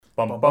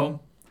Bum bum.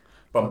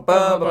 Bum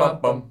ba ba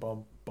bum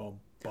bum. Bum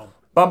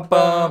ba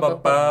ba ba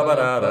ba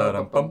da da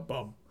dum bum.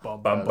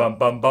 Bum bum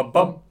bum bum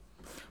bum.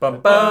 Bum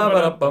ba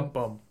ba da bum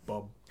bum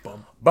bum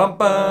bum. Bum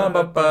ba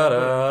ba ba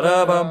da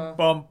da bum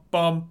bum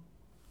bum.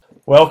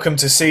 Welcome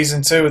to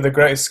season 2 of the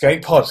Great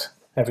Escape Pod,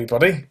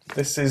 everybody.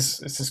 This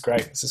is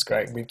great. This is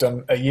great. We've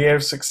done a year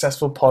of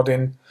successful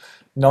podding,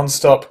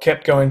 non-stop,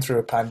 kept going through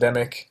a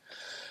pandemic.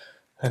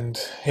 And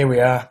here we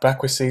are,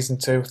 back with season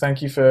 2.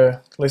 Thank you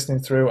for listening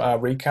through our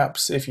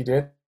recaps, if you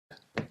did.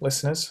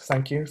 Listeners,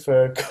 thank you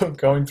for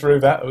going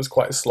through that. It was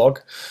quite a slog,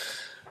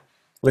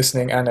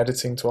 listening and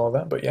editing to all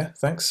that. But yeah,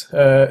 thanks.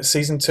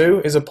 Season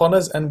 2 is upon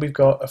us, and we've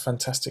got a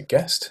fantastic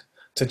guest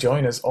to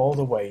join us all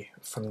the way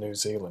from New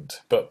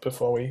Zealand. But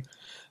before we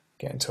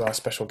get into our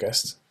special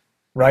guest,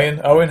 Ryan,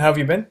 Owen, how have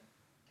you been?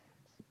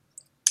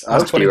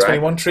 How's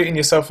 2021 treating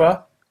you so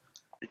far?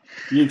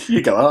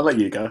 You go. I'll let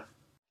you go.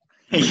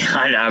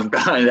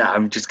 Yeah,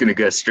 I'm just going to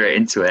go straight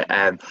into it.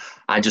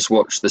 I just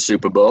watched the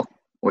Super Bowl,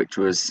 which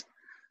was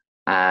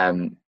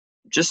I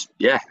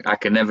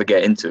can never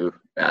get into.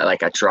 I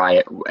try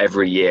it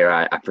every year.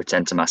 I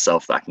pretend to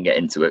myself that I can get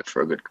into it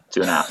for a good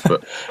 2.5,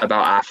 but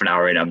about half an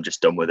hour in, I'm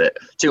just done with it.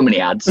 Too many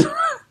ads.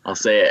 I'll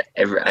say it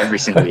every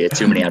single year.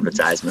 Too many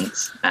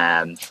advertisements.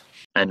 I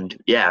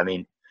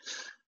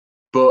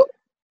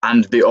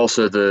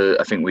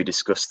think we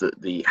discussed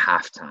that the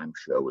halftime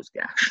show was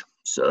gash.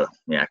 So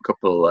yeah, a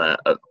couple of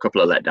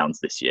letdowns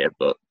this year.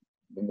 But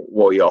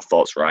what are your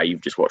thoughts, Ryan?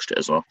 You've just watched it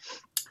as well.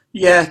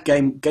 Yeah,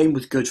 game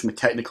was good from a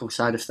technical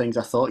side of things.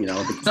 I thought, big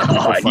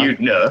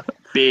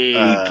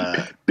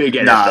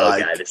NFL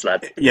guy, this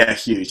lad. Yeah,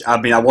 huge. I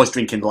mean, I was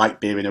drinking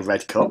light beer in a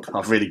red cup.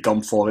 I've really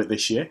gone for it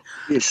this year.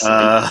 Yes.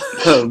 But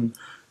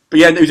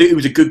yeah, it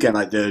was a good game.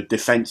 Like the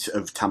defense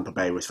of Tampa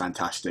Bay was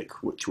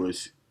fantastic, which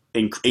was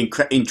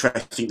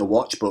interesting to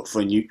watch, but for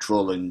a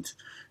neutral and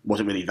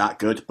wasn't really that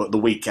good. But the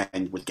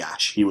weekend was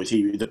gash. He was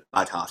a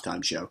bad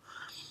halftime show,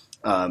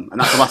 and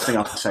that's the last thing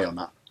I'll say on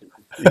that.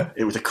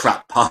 It was a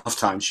crap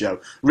halftime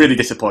show. Really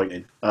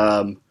disappointing.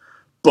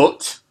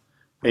 But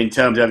in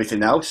terms of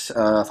everything else,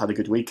 I've had a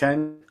good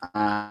weekend,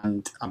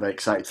 and I'm very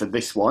excited for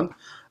this one.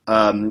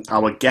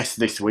 Our guest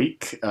this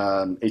week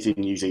is in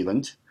New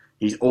Zealand.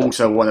 He's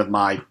also one of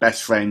my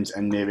best friends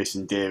and nearest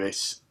and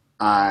dearest,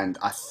 and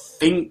I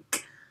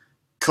think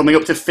coming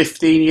up to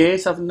 15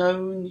 years I've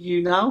known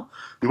you now.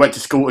 We went to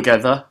school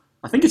together.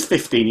 I think it's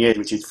 15 years,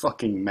 which is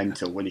fucking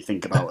mental when you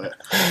think about it.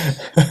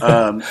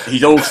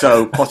 He's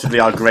also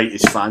possibly our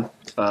greatest fan.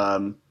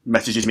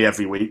 Messages me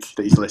every week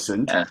that he's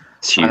listened. Yeah,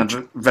 it's huge. And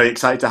I'm very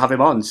excited to have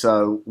him on.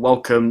 So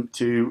welcome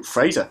to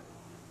Fraser.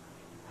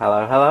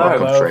 Hello.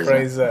 Welcome,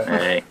 Fraser.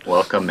 Hey,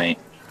 welcome, mate.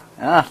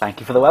 Thank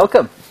you for the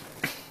welcome.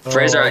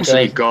 Fraser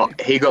actually got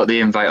the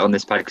invite on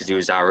this pad because he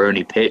was our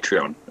only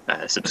Patreon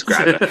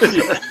subscriber.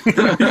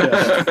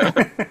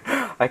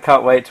 I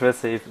can't wait to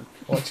receive them.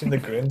 Watching the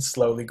grin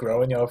slowly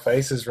grow on your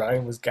face as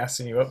Ryan was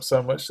gassing you up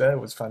so much there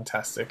was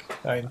fantastic.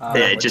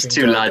 Just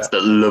two lads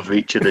that love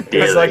each other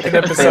dearly. It's like an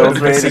episode of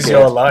This Is good.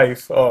 Your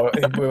Life, or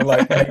we were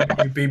like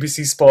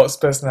BBC Sports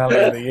Personality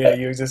of the Year.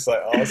 You were just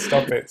like, oh,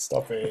 stop it.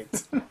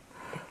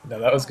 No,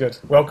 that was good.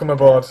 Welcome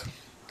aboard.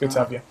 Good to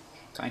have you.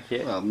 Thank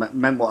you. Well,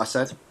 meant what I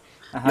said.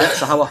 Yeah,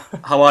 so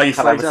how are you,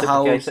 Fraser?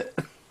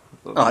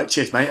 All right,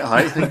 cheers, mate. All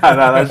right.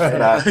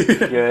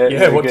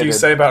 What do you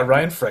say about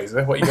Ryan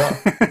Fraser? What you got?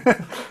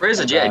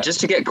 Fraser, just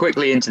to get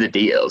quickly into the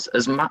details,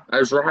 has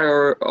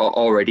Ryan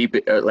already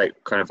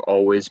kind of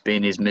always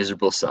been his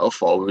miserable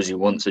self, or was he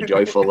once a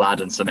joyful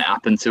lad and something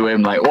happened to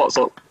him? Like, what's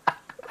up?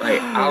 Like,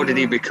 how did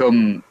he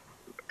become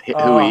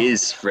who he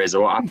is,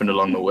 Fraser? What happened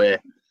along the way?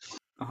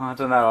 I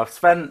don't know. I've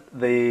spent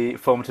the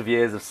formative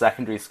years of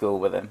secondary school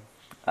with him,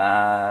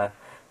 and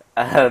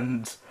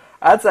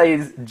I'd say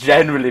he's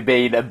generally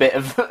been a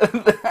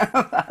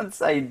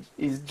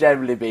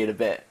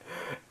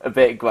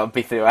bit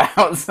grumpy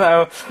throughout.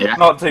 So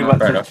not too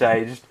much has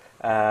changed,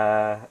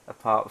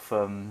 apart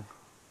from.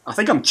 I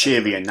think I'm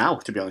cheerier now,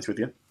 to be honest with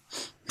you.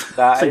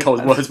 I think I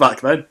was worse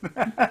back then.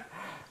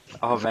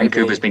 Oh, maybe. And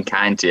Cooper's been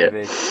kind to you.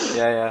 Maybe.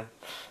 Yeah.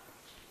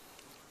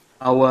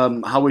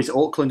 How is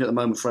Auckland at the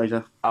moment,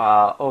 Fraser?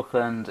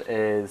 Auckland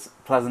is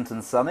pleasant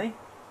and sunny.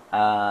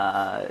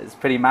 It's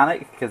pretty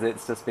manic because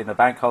it's just been a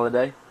bank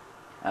holiday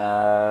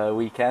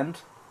weekend.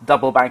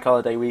 Double bank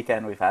holiday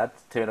weekend we've had,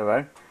 2 in a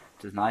row,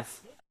 which is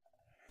nice.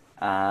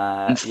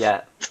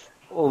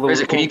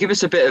 Fraser, can you give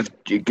us a bit of,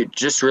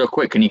 just real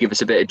quick, can you give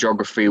us a bit of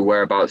geography,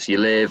 whereabouts you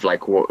live, a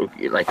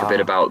bit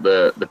about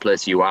the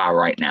place you are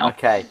right now?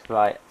 Okay,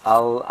 right.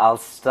 I'll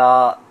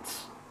start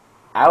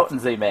out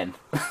and zoom in.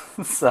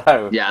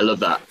 So yeah, I love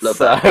that.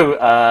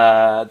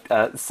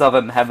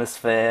 Southern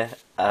Hemisphere.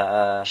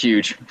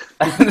 Huge.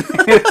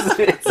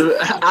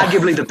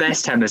 Arguably the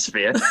best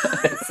hemisphere.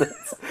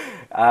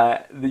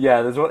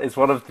 It's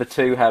one of the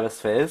 2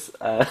 hemispheres.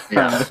 And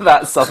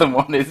that southern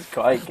one is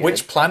quite good.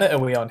 Which planet are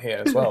we on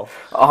here as well?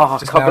 I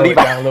can't believe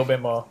down a little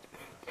bit more.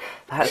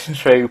 That's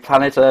true.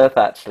 Planet Earth,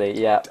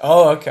 actually. Yeah.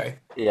 Oh, okay.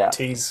 Yeah.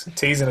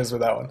 Teasing us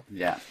with that one.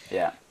 Yeah.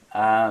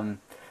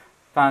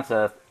 Planet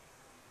Earth.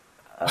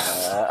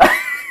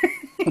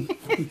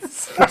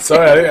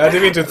 Sorry, I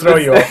didn't mean to throw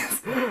you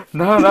off.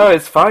 No,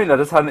 it's fine. I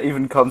just hadn't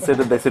even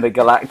considered this in a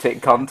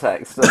galactic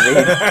context. I mean,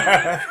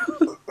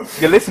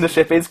 your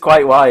listenership is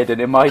quite wide,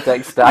 and it might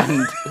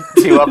extend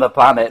to other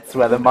planets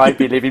where there might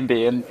be living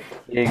beings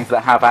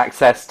that have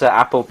access to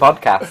Apple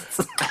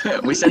Podcasts.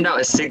 We send out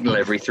a signal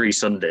every 3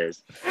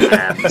 Sundays.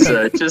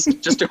 So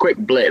just a quick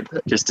blip,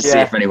 just to see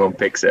if anyone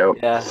picks it up.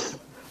 Yeah.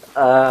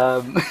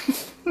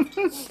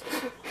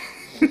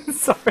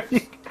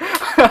 Sorry.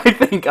 I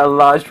think a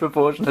large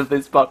proportion of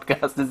this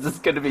podcast is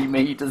just going to be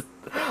me just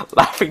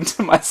laughing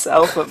to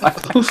myself at my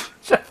own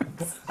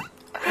jokes.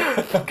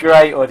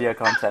 Great audio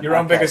content. You're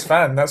our biggest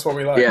fan. That's what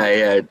we like.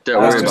 Yeah.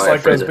 Don't That's worry just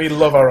about like it. us. We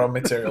love our own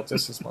material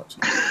just as much.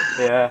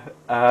 Yeah.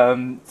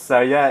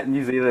 So yeah,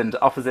 New Zealand,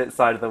 opposite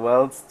side of the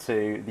world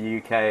to the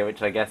UK,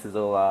 which I guess is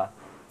all our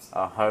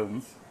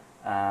home,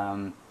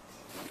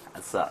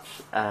 as such.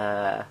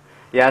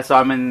 Yeah, so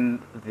I'm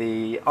on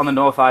the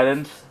North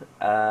Island,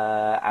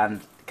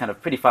 and kind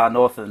of pretty far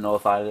north of the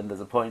North Island. There's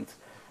a point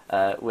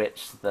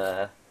which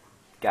the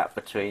gap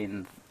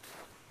between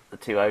the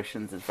two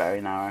oceans is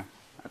very narrow.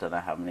 I don't know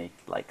how many,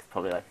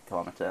 probably like a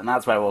kilometre, and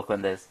that's where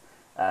Auckland is.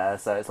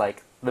 So it's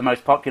like the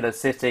most populous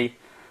city,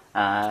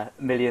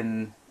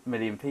 million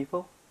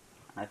people,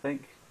 I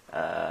think.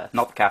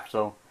 Not the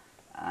capital.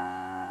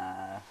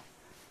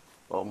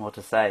 What more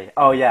to say?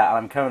 Oh yeah,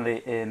 I'm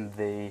currently in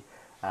the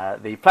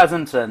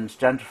pleasant and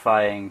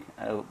gentrifying,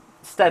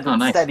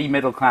 steady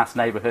middle-class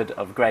neighbourhood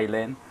of Grey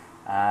Lynn.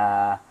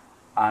 I'm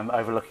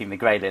overlooking the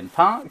Grey Lynn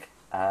Park,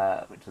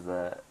 which is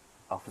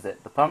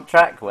opposite the pump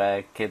track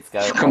where kids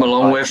go. Come a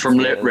long way from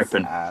lip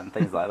ripping and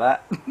things like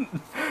that.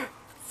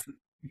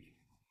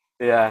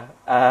 Yeah,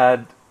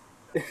 and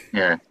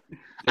yeah.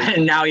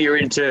 And now you're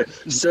into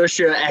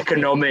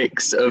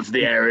socio-economics of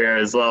the area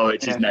as well,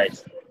 which is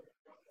nice.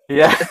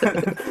 Yeah.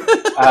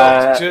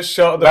 Just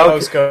short of the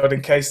postcode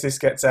in case this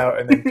gets out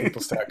and then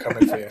people start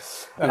coming for you.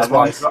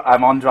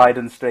 I'm on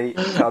Dryden Street.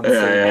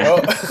 Yeah.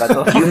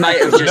 Oh. You might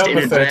have just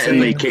Number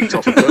inadvertently 13. kicked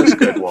off a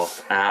postcode war.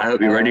 I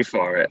hope you're ready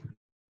for it.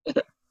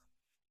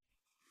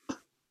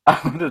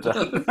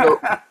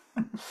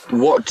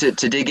 What to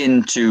dig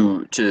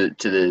into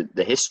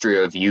the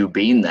history of you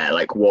being there?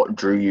 Like, what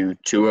drew you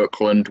to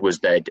Auckland?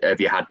 Have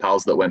you had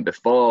pals that went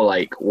before?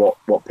 Like, what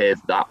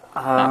paved that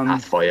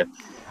path for you?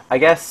 I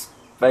guess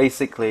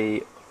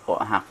basically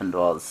what happened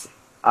was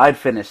I'd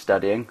finished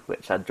studying,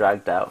 which I'd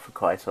dragged out for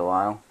quite a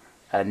while.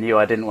 I knew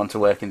I didn't want to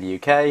work in the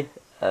UK,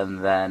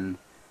 and then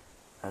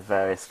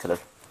various kind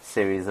of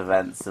series of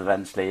events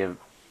eventually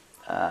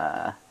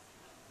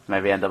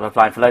maybe end up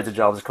applying for loads of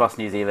jobs across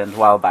New Zealand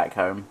while back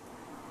home,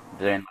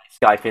 doing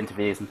Skype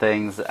interviews and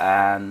things,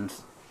 and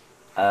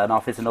an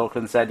office in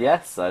Auckland said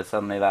yes, so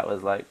suddenly that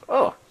was like,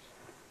 oh,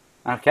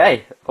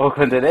 okay,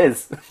 Auckland it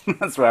is.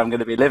 That's where I'm going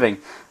to be living.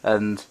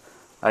 And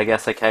I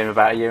guess I came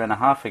about 1.5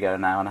 years ago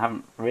now and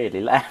haven't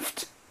really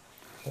left.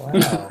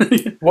 Wow.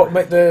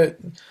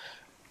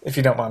 If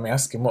you don't mind me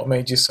asking, what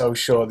made you so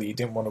sure that you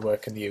didn't want to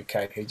work in the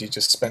UK? Had you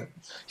just you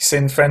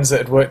seen friends that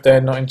had worked there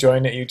not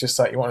enjoying it, you just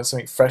you wanted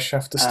something fresh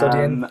after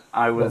studying?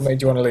 What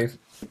made you want to leave?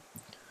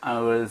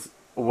 I was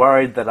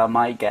worried that I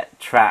might get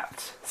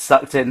trapped,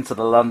 sucked into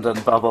the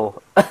London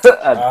bubble.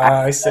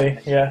 I see,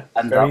 yeah.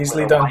 Very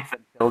easily done. Wife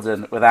and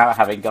children without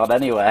having gone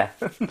anywhere.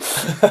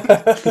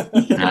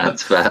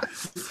 That's fair.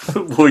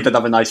 Worried I'd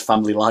have a nice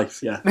family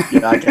life, yeah,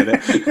 I get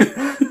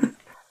it.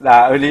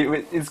 No,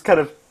 it's kind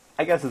of,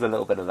 I guess there's a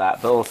little bit of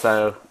that, but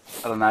also,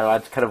 I don't know,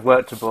 I'd kind of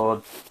worked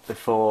abroad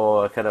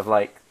before, kind of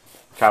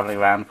travelling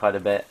around quite a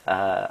bit.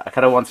 I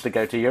kind of wanted to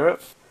go to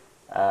Europe.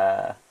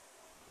 I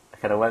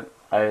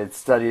had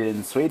studied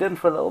in Sweden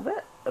for a little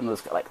bit, and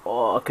was like,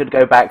 oh, I could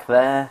go back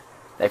there.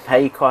 They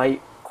pay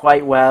quite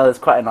well, it's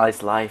quite a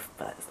nice life,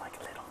 but it's like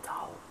a little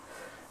dull.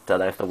 Don't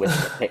know if the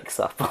whisper picks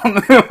up on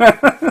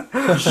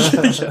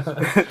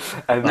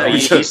and No, you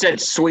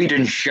said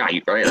Sweden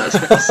shite, right? That's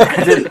what I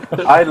said.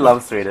 I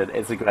love Sweden.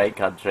 It's a great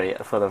country,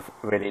 full of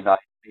really nice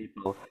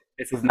people.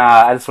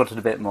 I just wanted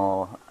a bit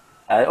more.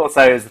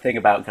 Also, there's the thing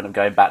about kind of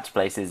going back to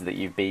places that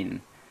you've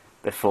been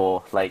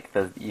before.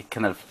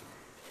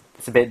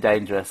 It's a bit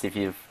dangerous if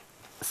you've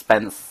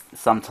spent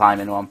some time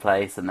in one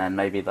place and then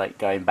maybe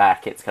going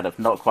back, it's kind of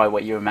not quite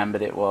what you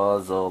remembered it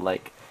was, or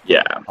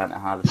yeah. I don't know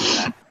how to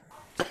do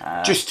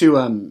that. Just to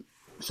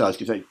so I was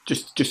going to say,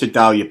 just to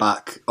dial you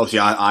back. Obviously,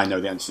 I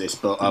know the answer to this,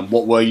 but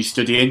what were you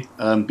studying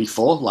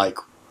before? Oh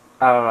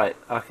right,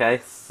 okay.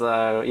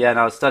 So yeah,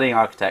 I was studying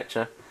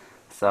architecture.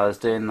 So I was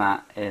doing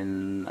that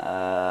in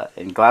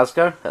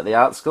Glasgow at the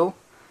art school,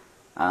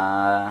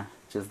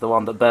 which is the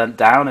one that burnt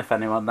down. If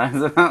anyone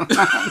knows about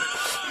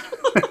that.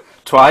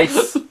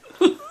 Twice.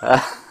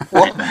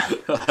 What?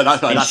 that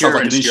sounds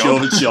like an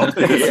insurance job.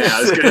 Yeah,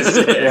 I was going to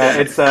say. Yeah,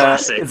 it's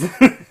classic.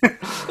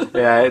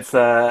 it's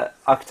a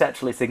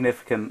architecturally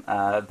significant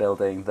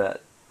building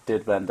that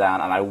did burn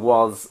down, and I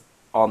was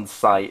on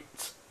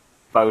site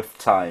both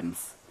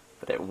times.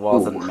 but it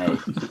wasn't me.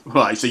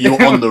 Right, so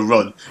you're on the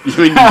run.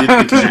 You're in New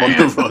Zealand because you're on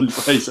the run,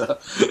 Fraser.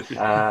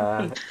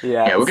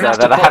 Yeah, we're gonna have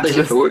to cut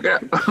this.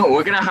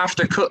 We're gonna have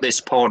to cut this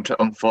pod,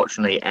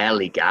 unfortunately,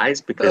 early,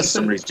 guys, because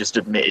somebody's just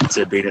admitted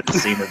to being at the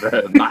scene of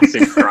a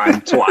massive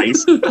crime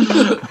twice.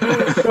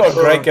 Got a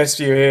great guest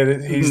view here.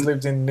 He's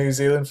lived in New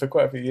Zealand for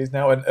quite a few years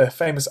now, and a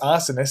famous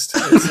arsonist.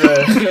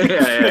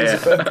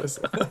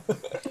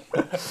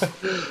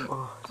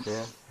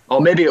 Yeah. Or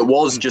maybe it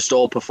was just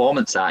all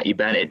performance art. He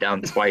burnt it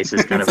down twice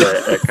as kind of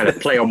a kind of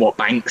play on what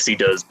Banksy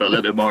does, but a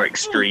little bit more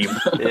extreme.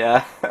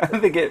 Yeah, I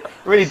think it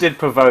really did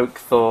provoke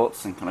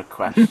thoughts and kind of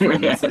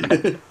questions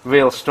and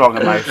real strong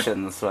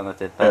emotions when I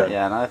did that.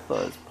 Yeah, and I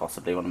thought it was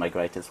possibly one of my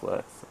greatest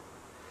works.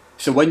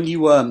 So when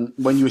you were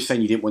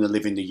saying you didn't want to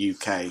live in the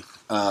UK,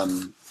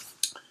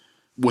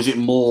 was it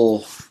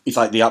more? It's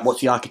like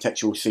what's the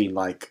architectural scene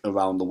like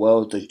around the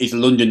world? Is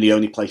London the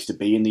only place to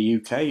be in the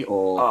UK,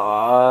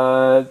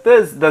 or?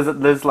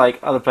 There's like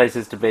other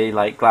places to be.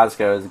 Like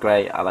Glasgow is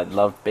great. I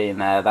loved being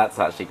there. That's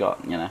actually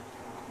got not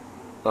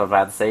a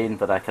bad scene,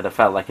 but I could have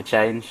felt like a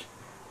change.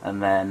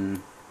 And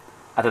then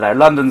I don't know.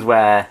 London's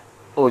where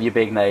all your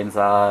big names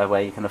are,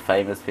 where your kind of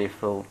famous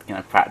people,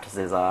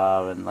 practices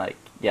are, and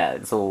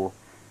it's all.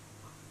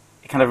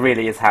 It kind of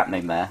really is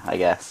happening there, I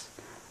guess.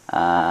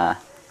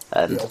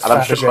 And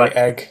I'm sure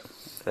egg.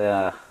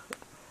 Yeah,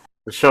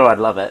 I'm sure I'd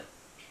love it,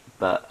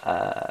 but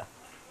I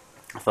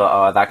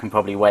thought, that can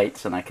probably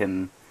wait, and I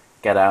can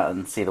get out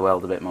and see the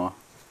world a bit more.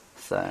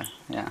 So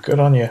yeah, good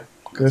on you.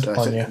 Good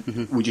on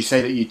you. Would you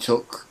say that you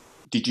took?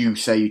 Did you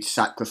say you'd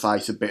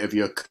sacrifice a bit of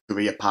your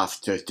career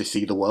path to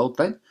see the world?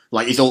 Then,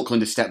 like, is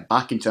Auckland a step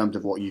back in terms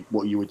of what you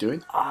were doing?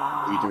 What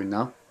are you doing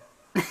now?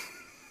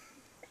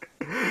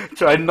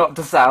 Try not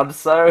to sound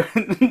so.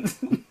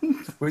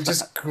 We're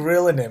just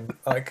grilling him.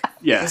 Like,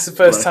 yeah, this is the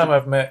first time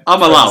I've met.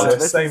 I'm allowed.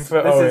 Same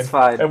for this Owen. Is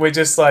fine. And we're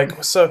just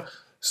like, so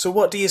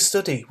what do you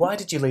study? Why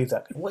did you leave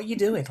that? What are you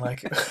doing?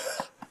 Like,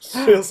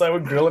 feels like we're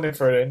grilling him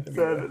for an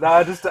interview. No,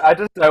 I just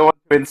don't want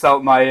to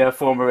insult my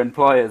former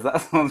employers.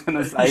 That's what I was going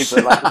to say.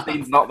 But the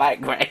scene's not that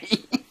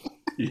great.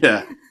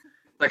 Yeah,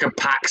 like a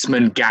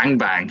Paxman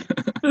gangbang.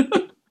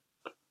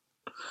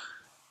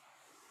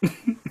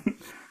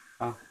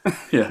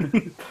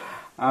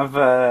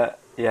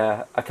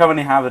 yeah. I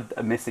currently have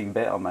a missing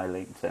bit on my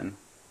LinkedIn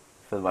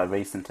for my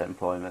recent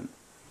employment,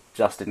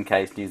 just in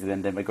case New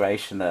Zealand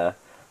immigration are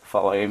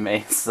following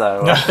me.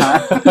 So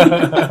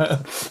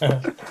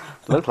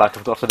look like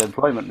I've got an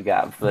employment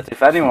gap. But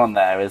if anyone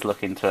there is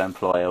looking to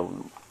employ a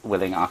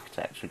willing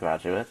architecture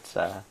graduate,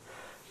 I'm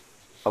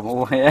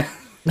all here.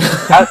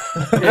 How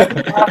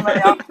many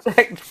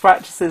architect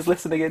practices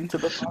listening into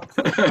the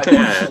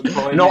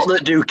podcast? Not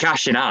that do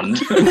cash in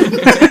hand.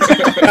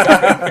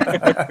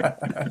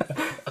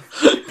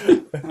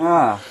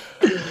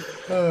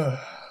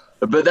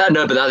 But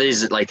that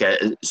is like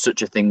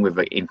such a thing we've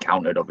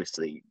encountered.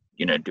 Obviously,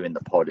 doing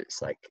the pod,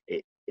 it's like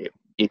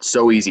it's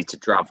so easy to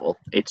travel.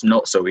 It's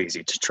not so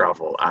easy to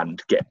travel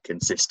and get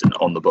consistent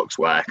on the books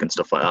work and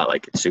stuff like that.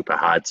 Like, it's super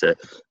hard to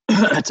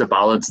to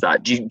balance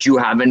that. Do you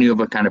have any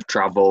other kind of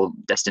travel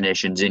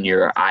destinations in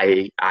your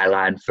eye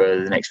line for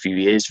the next few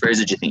years,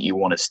 Fraser? Do you think you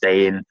want to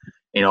stay in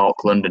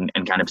Auckland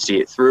and kind of see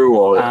it through,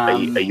 or are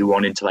you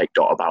wanting to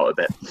dot about a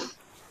bit?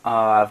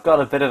 I've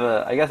got a bit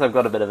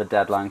of a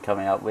deadline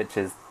coming up, which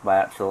is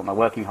my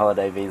working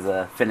holiday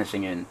visa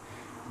finishing in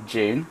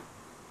June,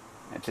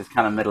 which is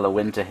kind of middle of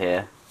winter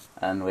here,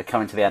 and we're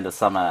coming to the end of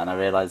summer, and I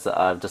realise that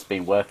I've just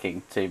been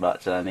working too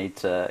much and I need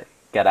to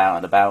get out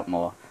and about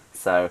more.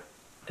 So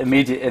in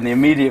the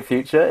immediate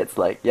future, it's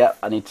like,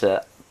 I need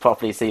to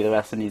properly see the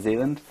rest of New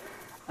Zealand,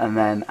 and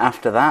then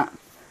after that,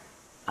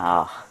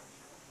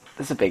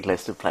 there's a big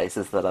list of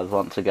places that I'd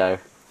want to go.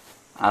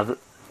 I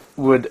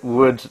would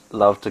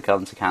love to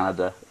come to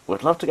Canada.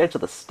 Would love to go to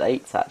the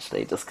States,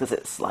 actually, just because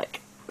it's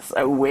like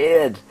so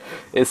weird.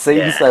 It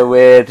seems so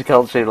weird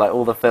culturally, like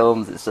all the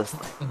films. It's just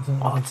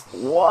like,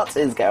 what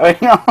is going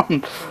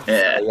on?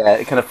 Yeah,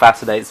 it kind of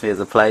fascinates me as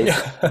a place.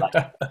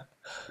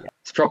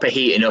 It's proper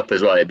heating up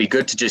as well. It'd be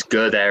good to just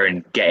go there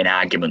and get in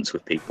arguments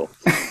with people.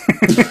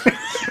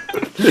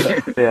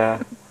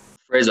 Yeah.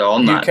 Fraser,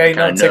 on that UK kind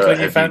not of note, tickling your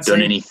have you fancy?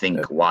 done anything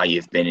while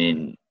you've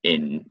been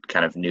in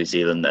kind of New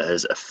Zealand that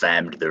has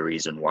affirmed the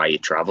reason why you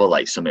travel?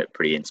 Like something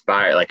pretty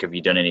inspired. Like, have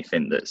you done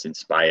anything that's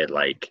inspired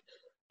like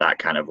that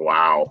kind of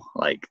wow?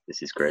 Like,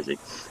 this is crazy.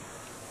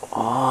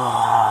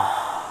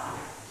 Oh,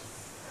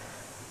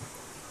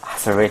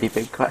 that's a really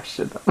big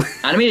question.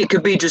 I mean, it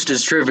could be just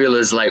as trivial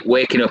as like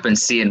waking up and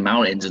seeing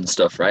mountains and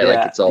stuff, right? Yeah,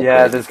 like, it's all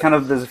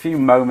there's a few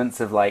moments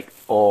of like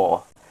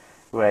awe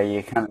where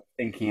you're kind of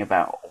thinking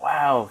about,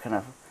 wow, kind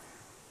of,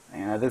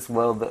 this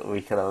world that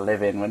we kind of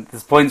live in. When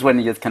there's points when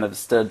you're kind of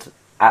stood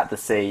at the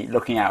sea,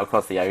 looking out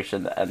across the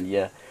ocean, and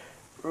you're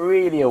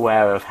really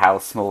aware of how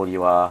small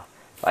you are,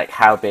 like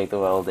how big the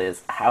world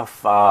is, how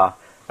far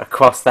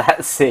across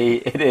that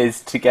sea it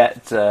is to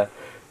get to,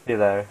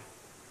 to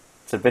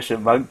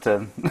Bishop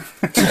Monkton.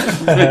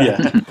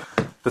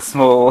 the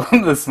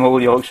small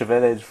Yorkshire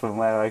village from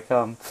where I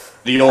come.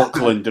 The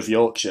Auckland of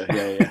Yorkshire.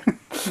 Yeah.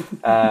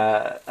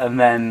 And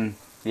then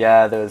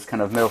there was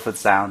kind of Milford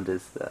Sound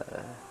is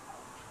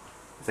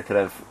a kind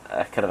of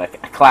a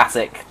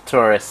classic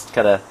tourist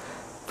kind of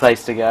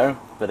place to go,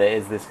 but it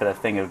is this kind of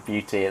thing of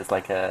beauty. It's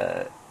like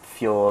a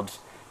fjord.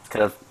 It's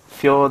kind of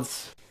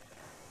fjords,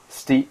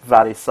 steep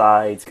valley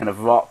sides, kind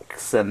of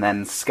rocks, and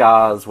then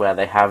scars where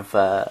they have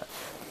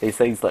these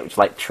things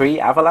like tree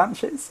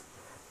avalanches.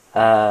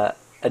 And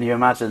you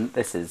imagine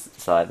this is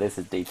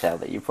detail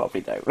that you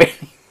probably don't really.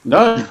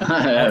 No,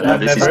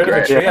 This is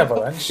great. Tree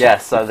avalanche. Yeah,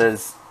 so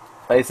there's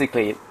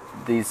basically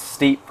these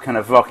steep kind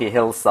of rocky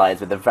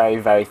hillsides with a very,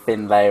 very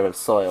thin layer of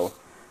soil,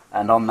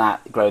 and on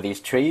that grow these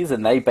trees,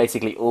 and they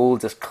basically all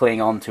just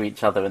cling on to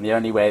each other, and the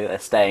only way that they're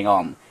staying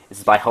on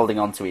is by holding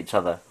on to each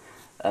other.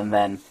 And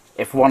then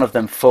if one of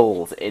them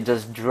falls, it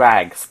just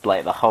drags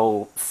like the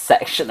whole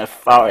section of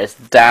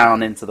forest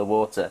down into the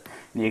water,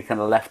 and you're kind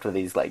of left with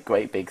these like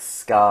great big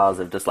scars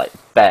of just like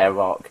bare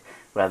rock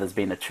where there's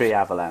been a tree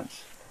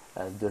avalanche.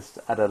 And just,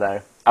 I don't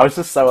know, I was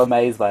just so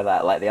amazed by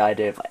that, like the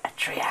idea of like a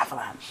tree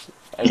avalanche.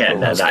 Yeah,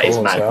 no, that is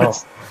cool as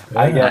madness.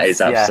 well. I guess, That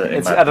is absolutely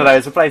it's, madness. I don't know,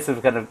 it's a place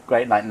of kind of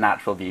great like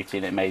natural beauty,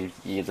 and it made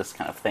you just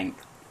kind of think,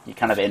 you're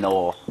kind of in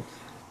awe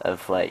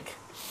of like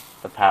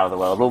the power of the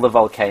world, all the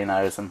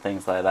volcanoes and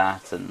things like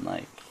that, and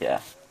like, yeah.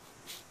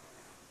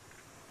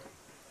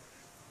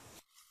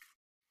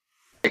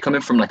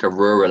 Coming from like a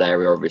rural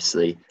area,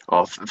 obviously,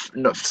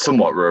 not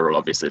somewhat rural,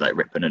 obviously, like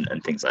Ripon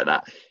and things like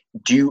that.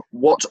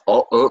 What's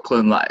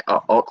Auckland like?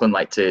 Auckland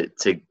like to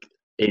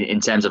in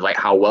terms of like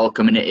how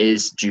welcoming it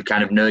is? Do you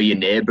kind of know your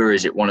neighbour?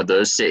 Is it one of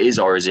those cities,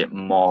 or is it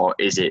more?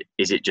 Is it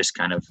just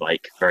kind of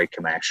like very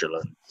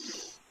commercial?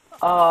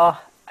 I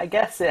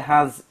guess it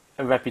has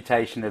a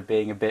reputation of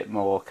being a bit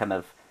more kind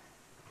of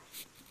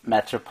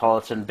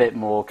metropolitan, a bit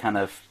more kind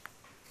of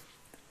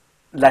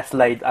less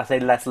laid. I say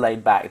less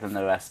laid back than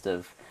the rest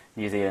of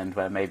New Zealand,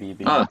 where maybe you'd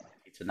be more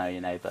likely to know your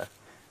neighbour.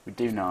 We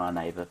do know our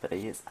neighbour, but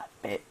he is a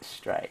bit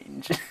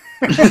strange.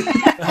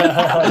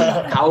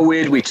 How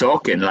weird we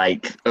talking?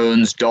 Like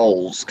owns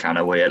dolls, kind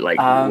of weird. Like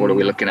what are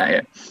we looking at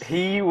here?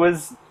 He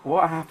was.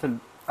 What happened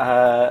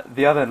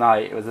the other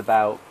night? It was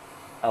about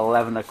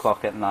 11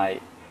 o'clock at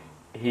night.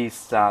 He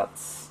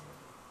starts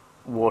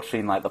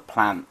watering like the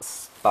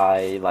plants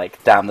by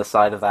like down the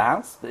side of the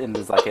house, and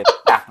there's like a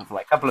gap of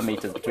like a couple of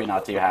meters between our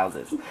two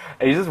houses. And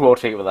he's just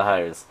watering it with a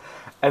hose,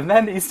 and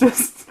then he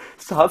just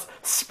starts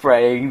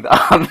spraying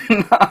on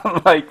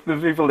like the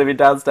people living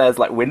downstairs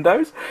like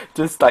windows,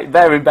 just like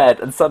they're in bed,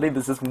 and suddenly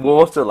there's this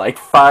water like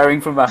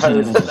firing from a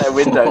hose at their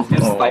windows.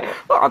 You're just like,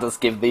 well, I'll just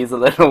give these a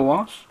little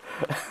wash.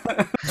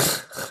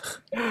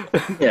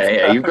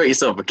 Yeah, you've got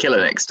yourself a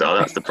killer next door.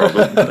 That's the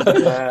problem.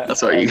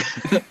 That's what you.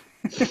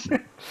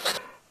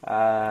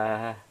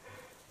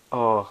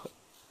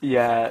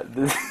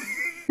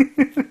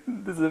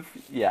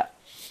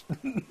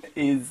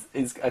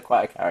 He's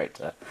quite a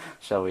character,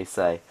 shall we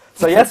say?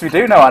 So yes, we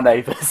do know our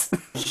neighbours.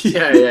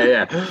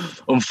 Yeah.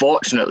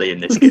 Unfortunately, in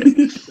this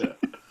case.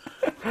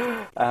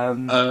 I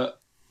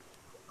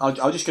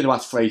was just going to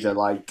ask Fraser,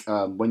 like,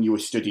 when you were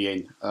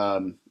studying,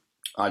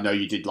 I know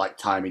you did like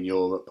time in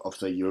Europe.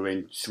 Obviously, you were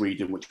in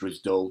Sweden, which was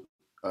dull.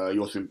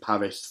 You also in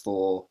Paris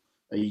for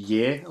a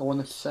year, I want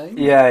to say.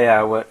 Yeah,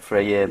 I worked for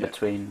a year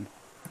between.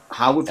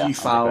 How have you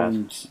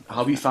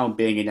found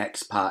being an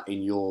expat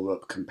in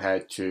Europe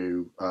compared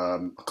to a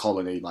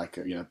colony, like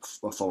a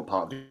former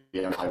part of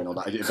the empire and all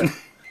that?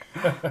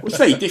 It's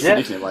very different,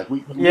 isn't it? Like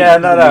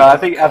I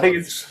think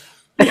it's.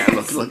 Yeah,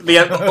 look, the the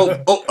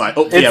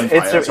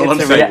empire. That's all I'm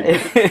saying.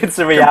 It's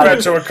a Compared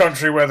reality. to a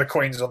country where the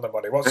Queen's on the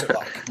money, what's it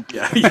like?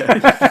 Yeah.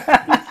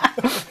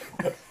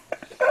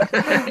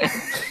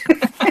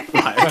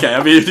 Right, okay,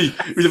 I mean,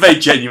 it was a very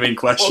genuine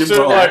question. What's it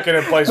like in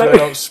a place where they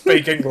don't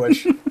speak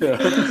English?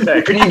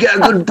 Hey, can you get a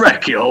good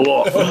brekkie or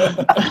what?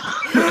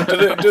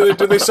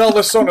 Do they sell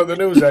the Sun at the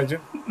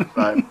newsagent?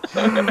 Right.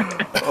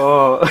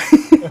 Oh,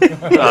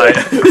 Right.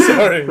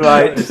 Sorry.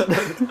 right.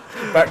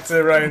 Back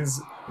to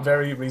Ryan's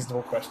very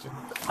reasonable question.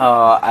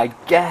 I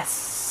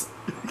guess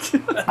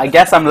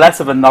I'm less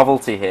of a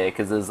novelty here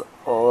because there's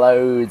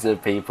loads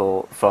of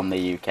people from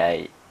the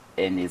UK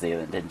in New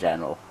Zealand in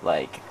general.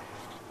 Like,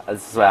 I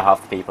swear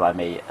half the people I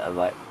meet are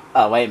like,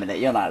 oh, wait a minute,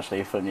 you're not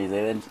actually from New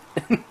Zealand.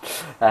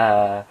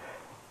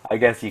 I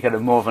guess you're kind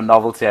of more of a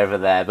novelty over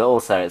there, but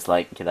also it's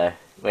like,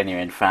 when you're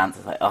in France,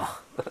 it's like,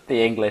 oh,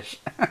 the English.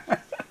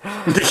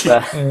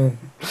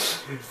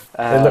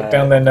 They look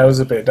down their nose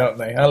a bit, don't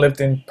they? I lived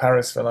in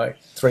Paris for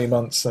like 3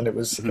 months, and it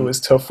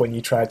was tough when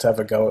you tried to have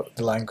a go at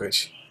the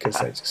language because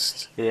they're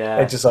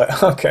just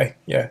like, okay,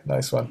 yeah,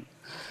 nice one.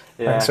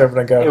 Yeah. Thanks for having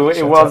a go.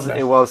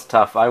 It was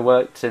tough. I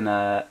worked in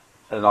an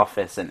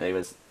office, and it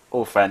was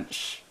all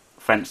French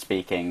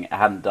speaking. I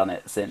hadn't done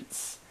it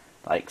since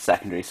like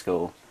secondary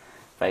school,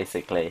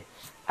 basically,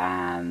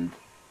 and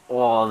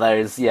all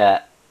those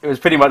it was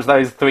pretty much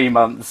those 3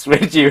 months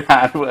which you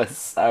had was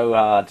so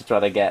hard to try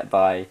to get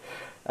by.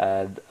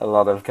 A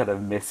lot of kind of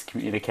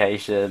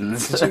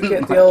miscommunications. Did you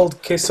get the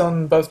old kiss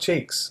on both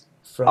cheeks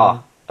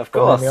from of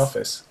course. in the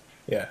office?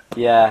 Yeah.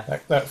 Yeah.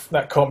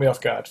 That caught me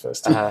off guard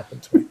first. To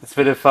me. It's a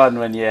bit of fun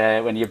when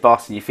you're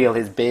boss and you feel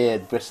his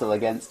beard bristle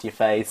against your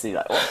face. And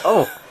you're like,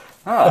 oh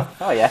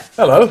yeah.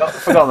 Hello.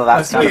 Forgot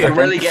that's you can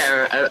really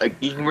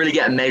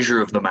get a measure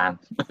of the man.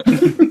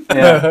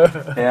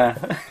 Yeah.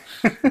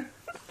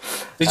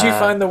 Did you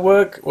find the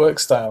work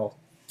style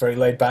very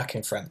laid back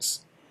in France?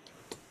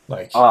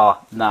 Like.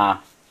 Oh, nah.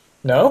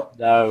 No.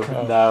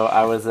 No.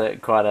 I was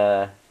at quite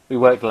a. We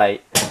worked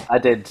late. I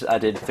did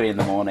 3 in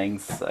the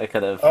mornings. I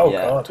could have. Oh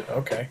yeah. God.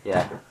 Okay.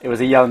 Yeah. It was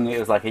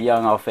like a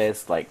young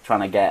office, like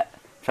trying to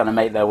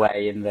make their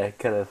way in the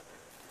kind of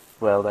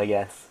world, I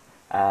guess.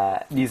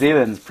 New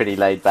Zealand's pretty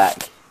laid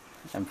back,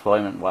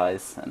 employment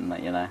wise, and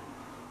I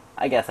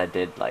guess I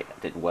did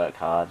work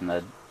hard, and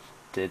I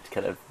did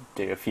kind of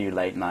do a few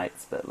late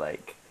nights, but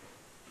like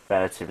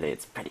relatively,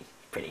 it's pretty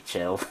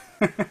chill.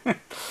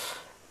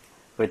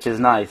 Which is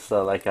nice.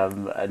 So like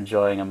I'm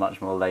enjoying a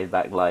much more laid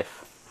back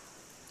life.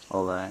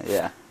 Although,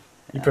 yeah.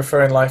 You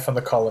preferring life on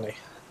the colony?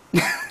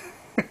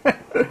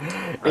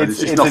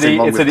 There's nothing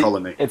wrong with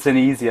colony. It's an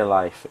easier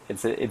life.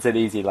 It's an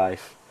easy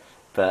life,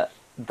 but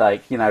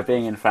like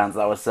being in France,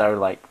 that was so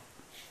like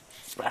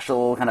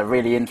special, kind of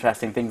really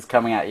interesting things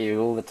coming at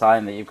you all the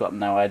time that you've got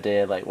no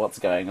idea like what's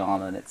going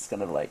on, and it's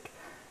kind of like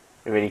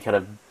a really kind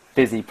of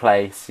busy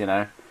place.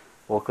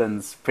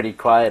 Auckland's pretty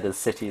quiet as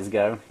cities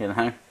go.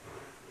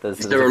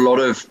 Is there a lot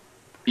of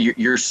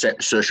your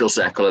social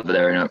circle over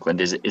there in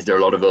Auckland? Is there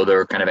a lot of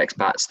other kind of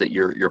expats that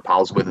you're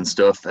pals with and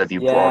stuff? Have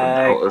you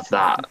broadened out of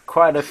that?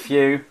 Quite a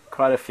few.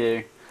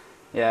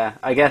 Yeah,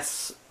 I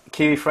guess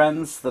Kiwi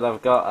friends that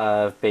I've got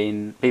have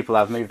been people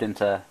I've moved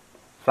into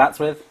flats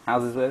with,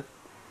 houses with,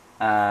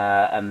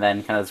 and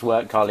then kind of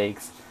work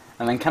colleagues,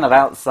 and then kind of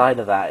outside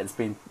of that, it's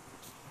been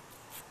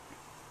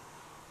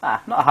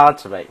not hard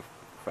to make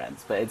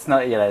friends, but it's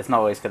not it's not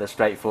always kind of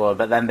straightforward.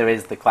 But then there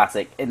is the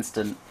classic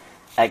instant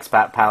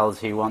expat pals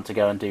who want to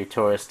go and do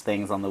tourist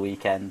things on the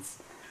weekends.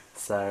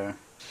 So,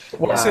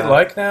 what's it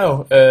like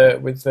now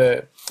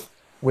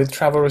with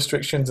travel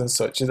restrictions and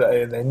such?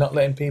 Are they not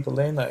letting people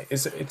in? Like,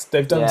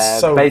 they've done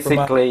so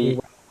basically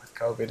well with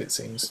COVID. It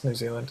seems New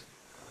Zealand.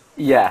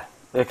 Yeah,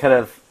 they're kind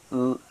of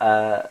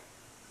a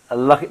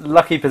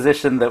lucky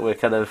position that we're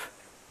kind of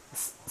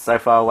so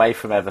far away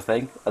from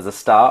everything as a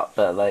start.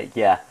 But like,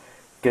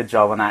 good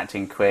job on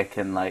acting quick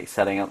and like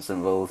setting up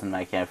some rules and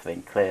making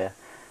everything clear.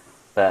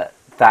 But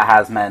that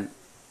has meant,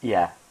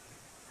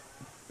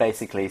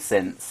 basically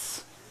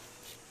since,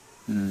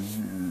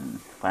 when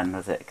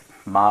was it?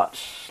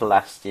 March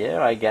last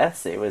year, I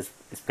guess. It's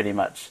pretty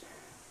much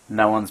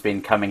no one's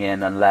been coming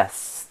in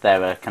unless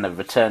they're a kind of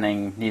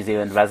returning New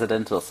Zealand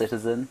resident or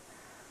citizen,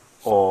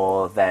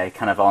 or they're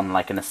kind of on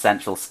like an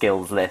essential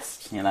skills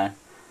list,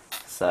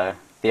 So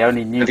the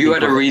only new. Have you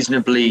had a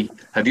reasonably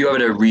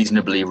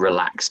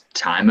relaxed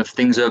time of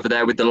things over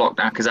there with the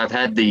lockdown? Because I've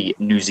heard the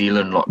New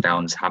Zealand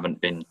lockdowns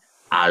haven't been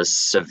as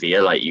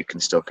severe. Like you can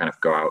still kind of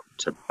go out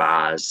to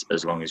bars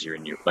as long as you're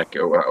in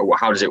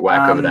how does it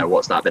work over there?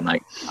 What's that been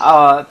like?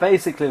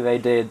 Basically they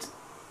did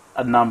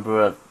a number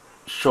of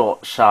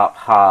short, sharp,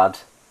 hard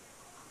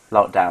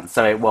lockdowns.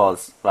 So it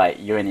was like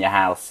you're in your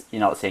house, you're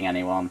not seeing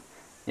anyone.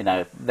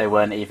 They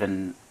weren't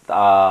even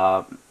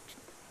level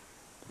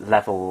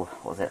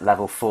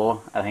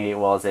 4, I think it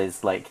was,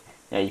 is like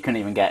you couldn't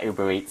even get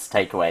Uber Eats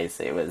takeaways.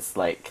 It was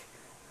like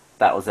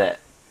that was it.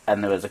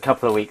 And there was a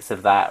couple of weeks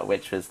of that,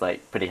 which was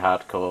like pretty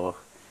hardcore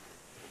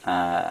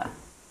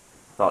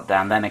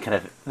lockdown. Then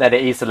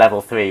it eased to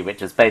level 3,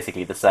 which is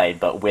basically the same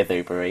but with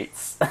Uber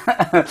Eats.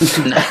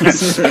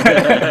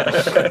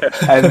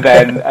 and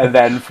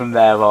then from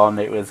there on,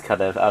 it was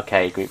kind of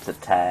groups of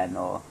 10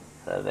 or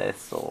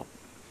this, or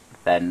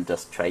then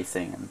just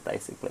tracing and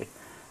basically.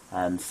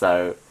 And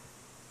so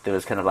there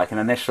was kind of like an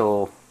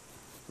initial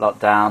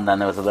lockdown, then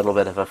there was a little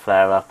bit of a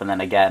flare up, and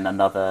then again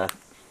another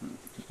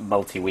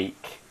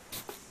multi-week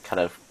kind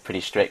of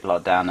pretty strict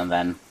lockdown, and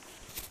then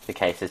the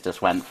cases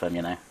just went from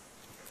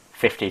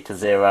 50 to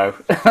 0,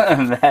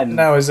 and then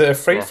now is it a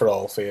free for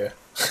all for you?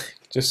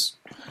 Just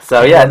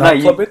so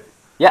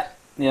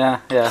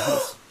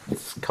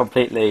it's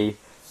completely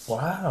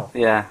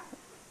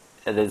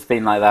it's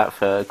been like that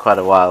for quite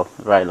a while.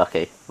 Very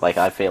lucky. Like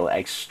I feel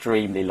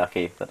extremely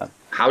lucky that I'm.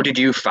 How did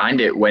you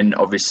find it when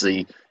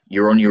obviously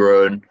you're on your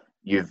own?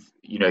 You're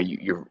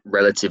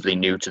relatively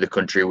new to the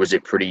country. Was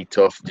it pretty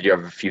tough? Did you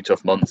have a few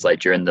tough months like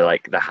during the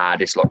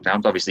hardest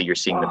lockdowns? Obviously you're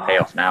seeing the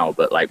payoff now,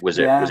 but like was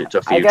it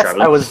tough for you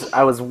traveling?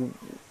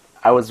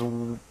 I was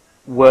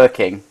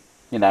working,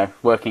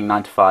 working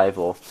 9 to 5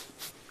 or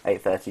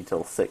 8:30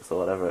 till 6 or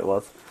whatever it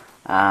was,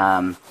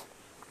 and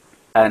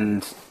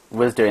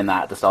was doing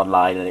that just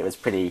online, and it was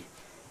pretty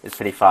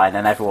fine,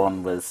 and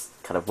everyone was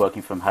kind of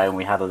working from home.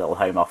 We had a little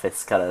home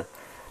office kind of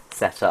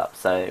set up,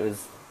 so it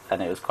was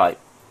quite.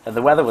 And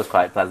the weather was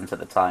quite pleasant at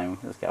the time.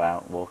 Just go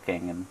out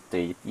walking and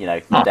do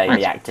the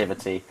daily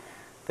activity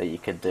that you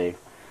could do,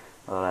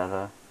 or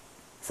whatever.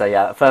 So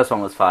the first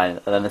one was fine,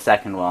 and then the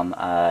second one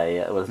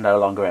I was no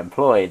longer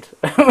employed,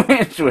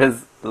 which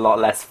was a lot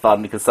less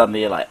fun because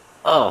suddenly you're like,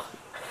 oh,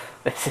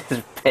 this is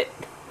a bit.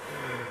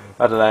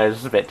 I don't know, it's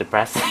just a bit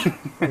depressing.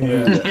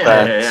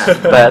 Yeah.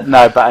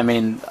 But I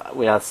mean,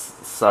 we are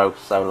so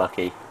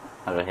lucky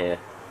over here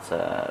to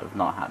have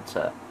not had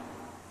to,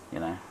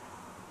 kind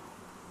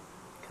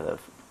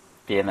of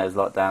be in those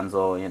lockdowns,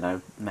 or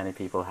many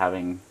people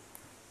having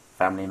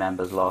family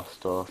members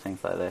lost or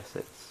things like this.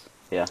 It's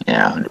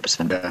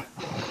 100%. Yeah.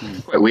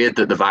 Quite weird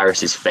that the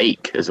virus is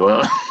fake as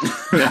well.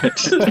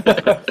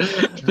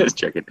 Just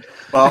checking.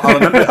 Well, I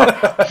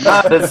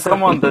remember. There's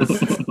someone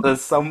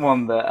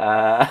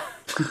that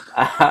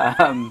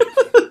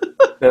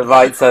that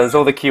writes. So there's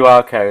all the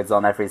QR codes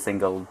on every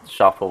single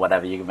shop or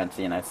whatever you can meant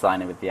to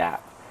sign in with the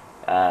app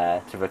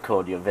to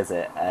record your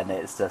visit, and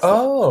it's just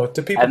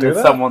do people do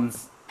that?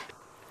 Someone's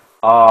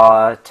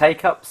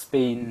take-up's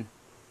been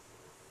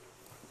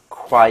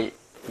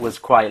was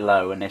quite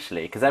low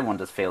initially, because everyone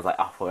just feels like,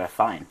 oh, we're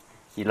fine.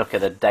 You look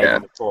at the daily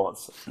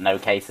reports, no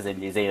cases in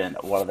New Zealand,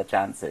 what are the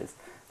chances?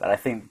 But I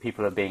think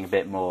people are being a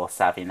bit more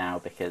savvy now,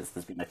 because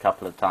there's been a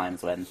couple of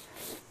times when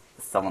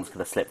someone's going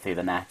to slip through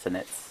the net, and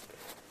it's,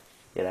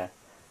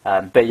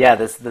 but yeah,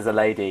 there's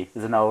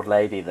an old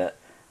lady that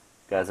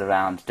goes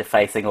around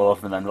defacing all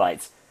of them and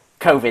writes,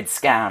 COVID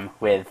scam,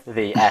 with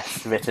the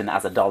S written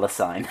as a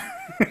 $sign.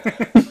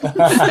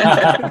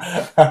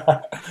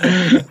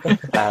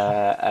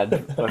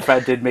 And my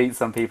friend did meet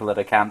some people at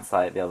a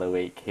campsite the other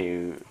week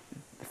who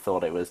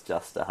thought it was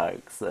just a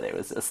hoax, that it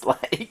was just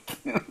like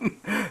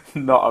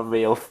not a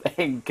real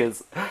thing,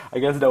 because I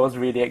guess no one's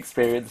really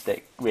experienced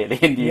it really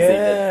in New Zealand.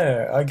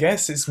 Yeah, I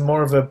guess it's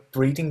more of a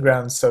breeding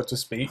ground, so to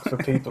speak, for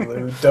people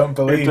who don't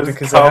believe,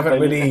 because they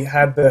haven't really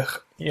had the,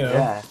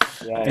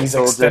 these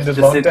extended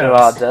just into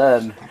our lockdowns.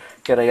 den,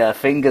 getting her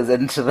fingers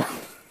into the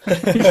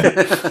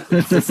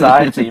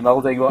society,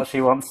 moulding what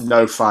she wants.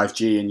 No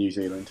 5G in New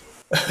Zealand.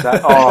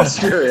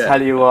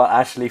 Tell you what,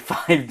 actually,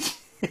 5G.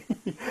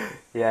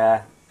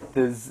 Yeah,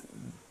 there's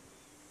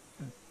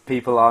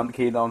people aren't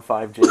keen on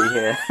 5G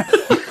here.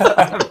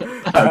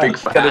 A big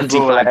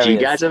anti-5G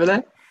guys over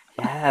there.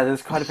 Yeah,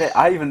 there's quite a bit.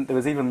 There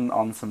was even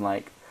on some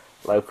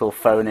local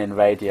phone-in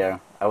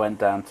radio. I went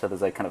down to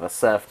there's a kind of a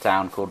surf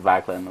town called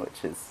Raglan,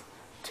 which is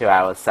 2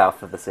 hours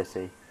south of the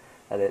city,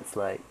 and it's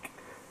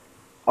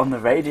on the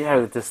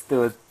radio, there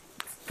were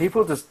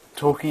people just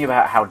talking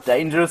about how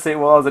dangerous it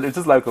was, and it was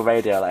just local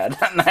radio. I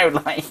don't know,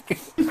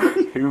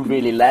 who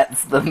really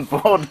lets them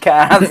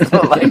broadcast,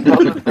 or what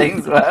the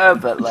things were,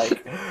 but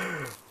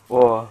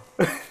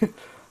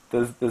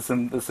there's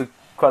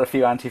quite a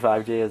few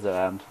anti-5Gers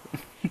around.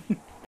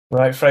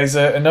 Right,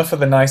 Fraser, enough of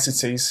the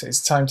niceties.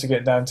 It's time to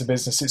get down to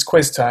business. It's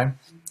quiz time.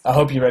 I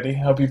hope you're ready. I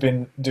hope you've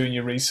been doing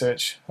your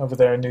research over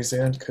there in New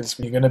Zealand, because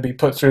you're going to be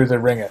put through the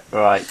ringer.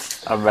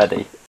 Right, I'm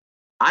ready.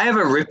 I have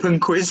a Ripon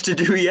quiz to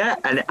do yet,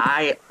 and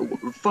I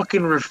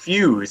fucking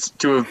refuse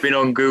to have been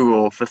on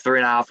Google for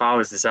 3.5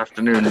 hours this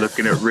afternoon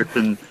looking at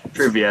Ripon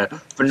trivia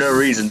for no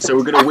reason. So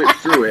we're going to whip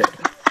through it.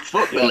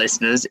 Fuck the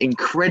listeners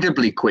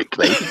incredibly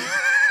quickly.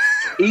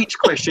 Each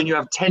question you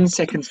have 10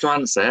 seconds to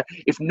answer.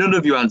 If none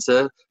of you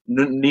answer,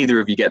 neither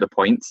of you get the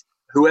point.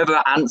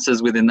 Whoever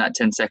answers within that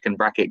 10-second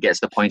bracket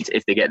gets the point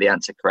if they get the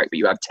answer correct. But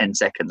you have 10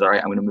 seconds, all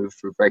right? I'm going to move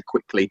through very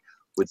quickly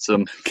with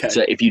some. Okay.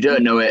 So if you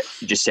don't know it,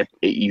 just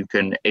you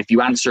can. If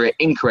you answer it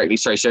incorrectly,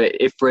 so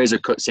if Fraser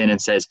cuts in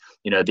and says,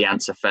 the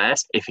answer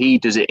first, if he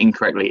does it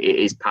incorrectly, it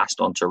is passed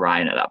on to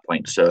Ryan at that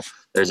point. So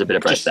there's a bit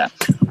of breath there.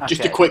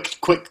 Just a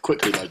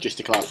quickly though, just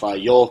to clarify,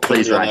 you're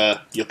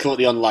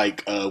currently on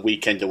a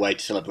weekend away to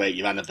celebrate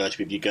your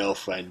anniversary with your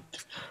girlfriend.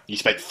 You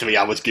spent 3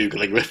 hours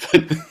googling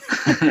Ripon.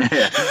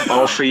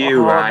 All for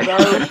you, right? No.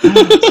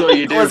 So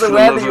you do. I wasn't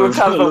aware that you were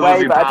kind of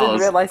away, but I didn't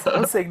realise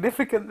how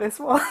significant this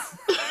was.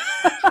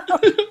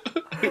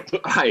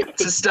 Right,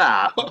 to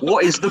start,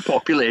 what is the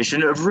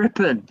population of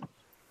Ripon?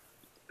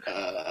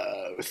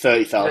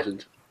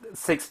 30,000.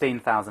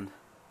 16,000.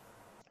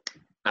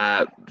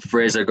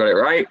 Fraser got it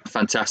right.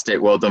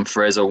 Fantastic. Well done,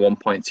 Fraser. 1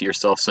 point to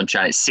yourself,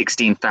 Sunshine. It's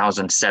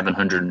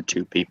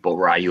 16,702 people.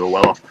 Right, you were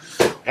well off.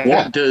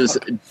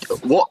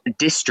 What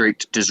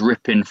district does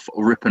Ripon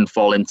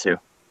fall into?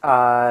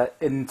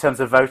 In terms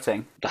of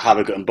voting? The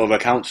Harrogate and Borough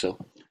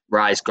Council.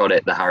 Rye's got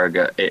it. The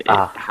Harrogate,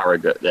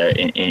 Harrogate there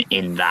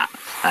in that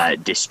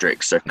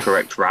district. So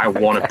correct, Rye.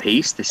 One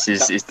apiece. This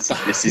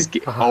is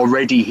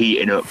already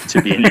heating up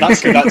to be.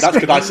 That's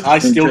because I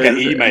still get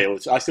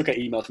emails. I still get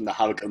emails from the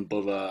Harrogate and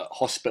Borough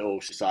Hospital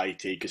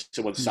Society because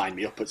someone signed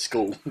me up at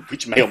school,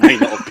 which may or may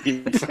not have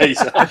been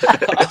Fraser.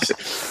 I've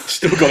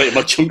still got it in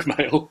my junk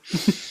mail.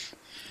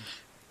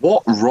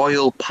 What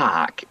royal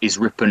park is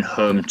Ripon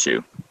home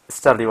to?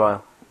 Studley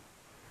Royal.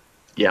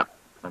 Yeah.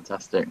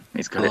 Fantastic.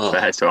 He's got it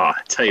fair. So I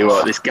tell you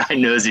what, this guy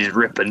knows his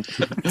Ripon.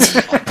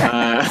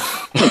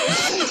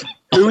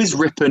 Who is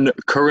Ripon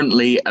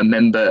currently a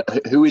member?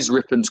 Who is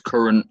Ripon's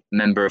current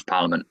member of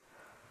Parliament?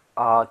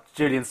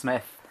 Julian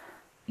Smith.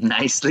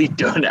 Nicely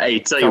done. Hey,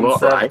 tell you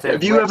what, right?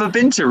 Have you ever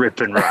been to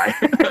Ripon, right?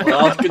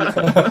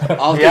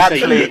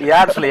 He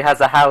actually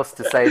has a house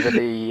to say that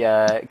he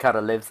kind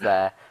of lives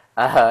there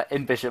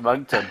in Bishop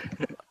Monkton,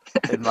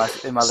 in my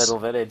little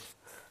village.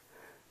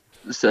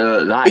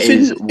 So that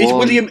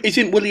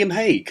isn't William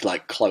Hague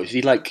like close?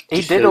 He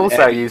did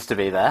also used to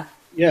be there.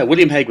 Yeah,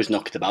 William Hague was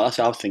knocked about. That's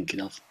what I was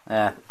thinking of.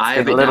 Yeah,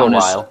 it's been a little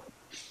while.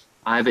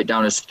 I have it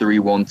down as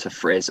 3-1 to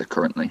Fraser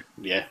currently.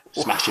 Yeah,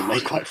 smashing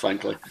me, quite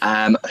frankly.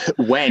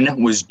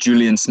 When was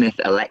Julian Smith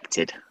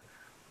elected?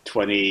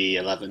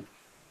 2011.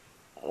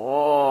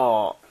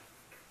 Oh.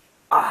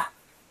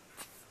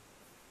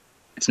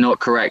 It's not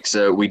correct,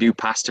 so we do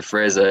pass to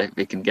Fraser if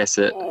he can guess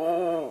it.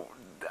 Oh,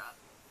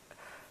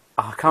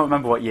 I can't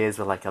remember what years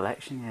were like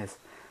election years.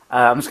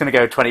 I'm just going to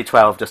go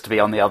 2012 just to be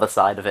on the other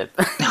side of it.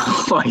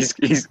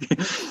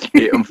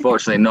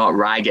 Unfortunately not.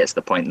 Rye gets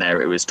the point there.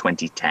 It was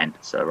 2010,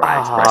 so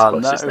Rye's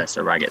closest there,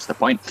 so Rye gets the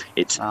point.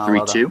 It's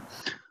 3-2.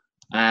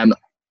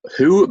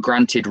 Who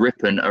granted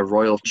Ripon a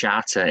royal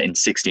charter in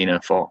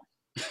 1604?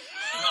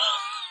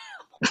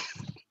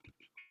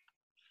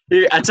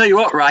 I tell you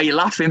what, Rye, you're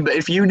laughing, but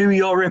if you knew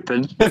your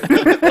Ripon...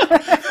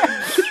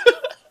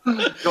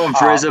 Go on,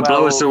 Fraser,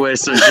 blow us away,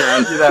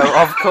 sunshine.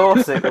 Of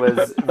course it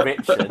was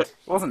Richard,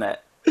 wasn't it?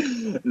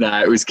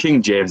 No, it was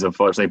King James,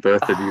 unfortunately.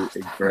 Both of you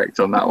incorrect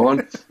on that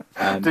one.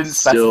 Didn't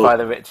specify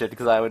the Richard,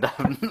 because I would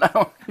have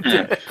no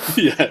idea.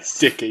 Yeah,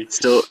 sticky.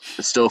 Still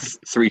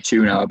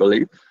 3-2 now, I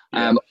believe.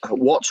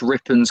 What's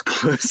Ripon's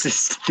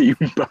closest theme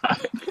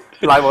park?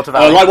 Lightwater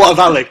Valley. Lightwater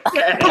Valley.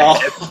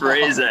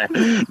 Fraser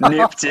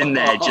nipped in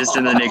there just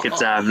in the nick of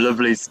time.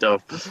 Lovely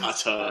stuff.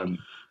 That's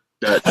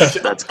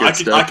good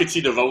stuff. I could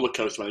see the roller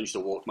coaster when I used to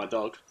walk my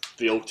dog.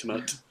 The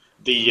ultimate.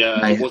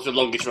 Was the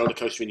longest roller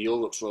coaster in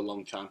Europe for a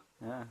long time.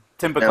 Yeah.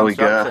 Timber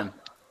construction.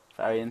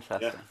 Very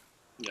interesting.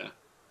 Yeah.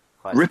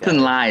 Ripon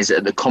lies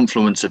at the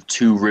confluence of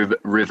two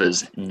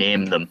rivers.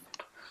 Name them.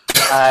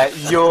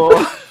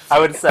 I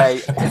would say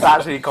it's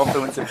actually a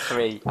confluence of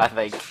 3, I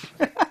think.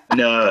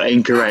 No,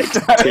 incorrect.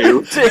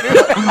 2.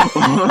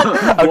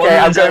 Okay,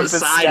 I'm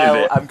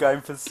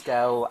going for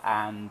Skell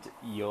and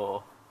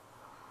Yor.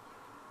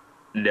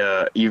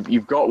 No,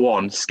 you've got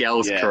 1.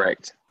 Skell's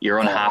correct. You're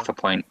on half a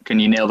point. Can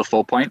you nail the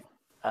full point?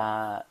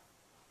 Lava?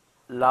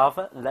 I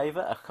can't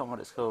remember what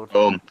it's called.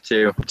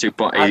 2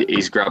 points.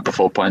 He's grabbed the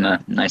full point there.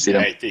 Nicely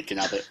done. Yeah, he can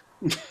have it.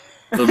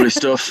 Lovely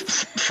stuff.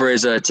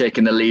 Fraser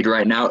taking the lead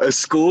right now. A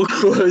school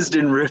closed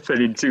in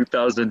Ripon in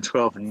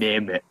 2012.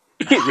 Name it.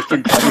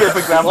 Ripon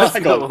Grammar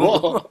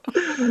School.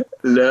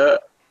 No.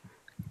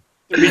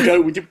 We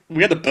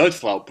had a bird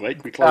flu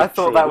outbreak. I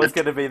thought that was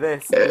going to be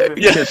this.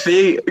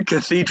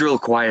 Cathedral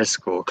Choir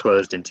School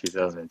closed in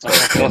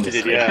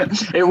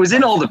 2012. It was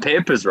in all the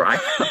papers,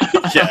 right?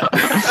 Yeah.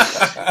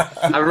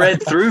 I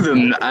read through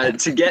them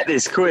to get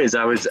this quiz.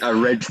 I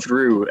read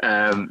through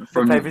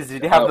from the papers.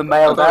 Did you have them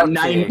mailed out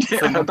to you?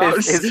 Some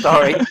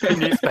historic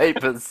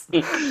newspapers.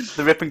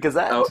 The Ripon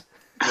Gazette.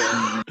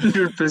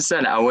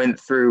 100%. I went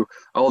through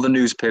all the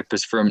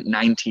newspapers from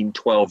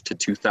 1912 to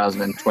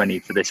 2020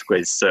 for this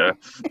quiz, so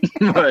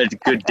a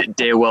good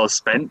day well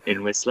spent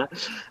in Whistler.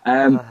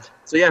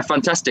 So yeah,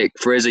 fantastic.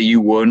 Fraser,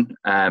 you won.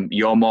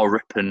 You're more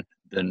Ripon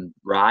than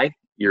Rye.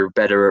 You're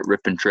better at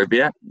Ripon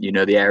trivia. You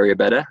know the area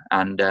better,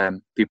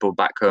 and people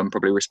back home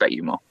probably respect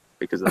you more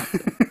because of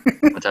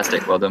that.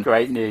 Fantastic. Well done.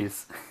 Great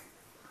news.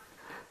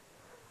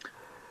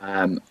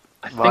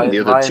 I think the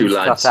other two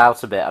lads cut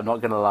out a bit. I'm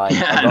not going to lie.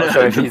 I'm not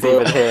sure if he's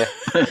even here.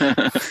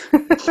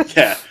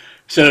 Yeah.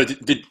 So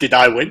did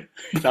I win?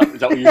 Is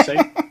that what you're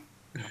saying?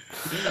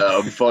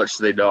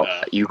 Unfortunately,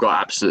 not. You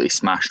got absolutely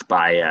smashed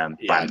by.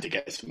 I did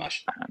get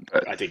smashed.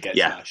 I did get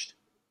smashed.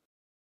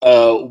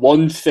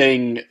 One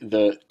thing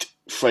that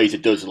Fraser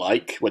does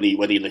like when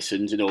he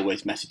listens and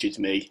always messages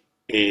me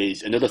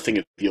is another thing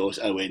of yours,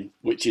 Owen,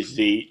 which is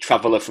the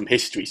Traveller from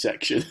History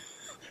section.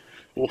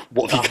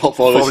 What have you got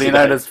for us? Formerly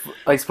known as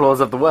Explorers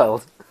of the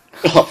World.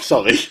 Oh,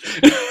 sorry.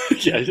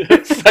 Yeah,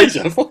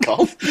 Fraser, fuck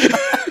off.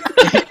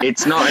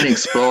 It's not an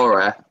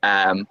explorer,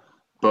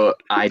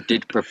 but I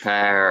did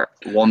prepare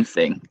one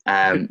thing,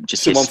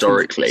 just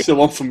historically.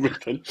 Someone from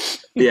Ripon.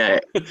 Yeah,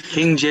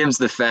 King James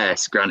I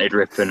granted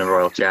Ripon a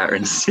royal charter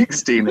in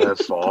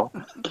 1604,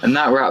 and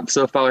that wraps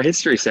up our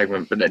history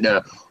segment. But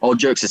no, all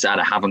jokes aside,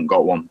 I haven't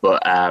got one,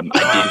 but I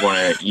did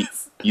want to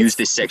use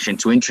this section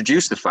to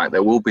introduce the fact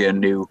there will be a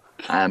new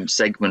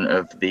segment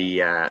of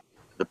the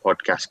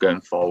podcast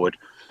going forward.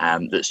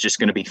 That's just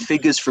going to be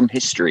Figures from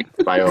History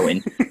by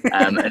Owen,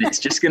 and it's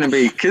just going to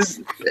be because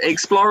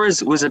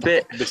Explorers was a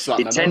bit.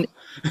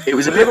 It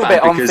was a little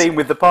bit on theme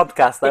with the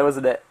podcast, though,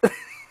 wasn't it?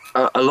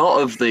 A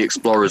lot of the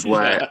Explorers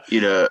were,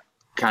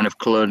 kind of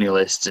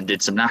colonialists and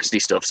did some nasty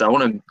stuff. So I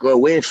want to go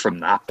away from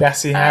that.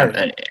 Gassy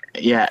Harry.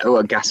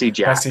 Gassy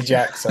Jack. Gassy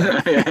Jack.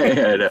 Sorry.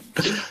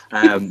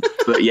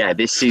 But yeah,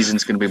 this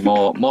season's going to be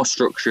more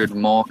structured,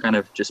 more kind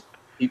of just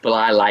people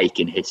I like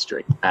in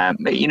history.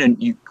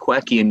 You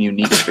quirky and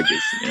unique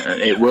figures.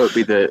 It won't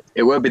be the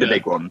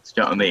big ones.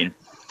 Do you know what I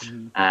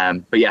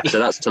mean? But yeah, so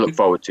that's to look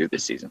forward to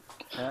this season.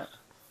 Yeah.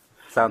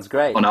 Sounds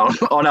great. On our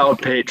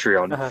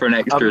Patreon for an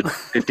extra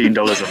 $15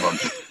 a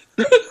month.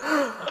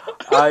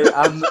 I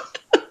am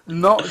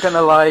not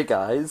gonna lie,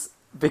 guys,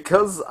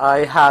 because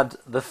I had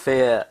the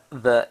fear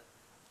that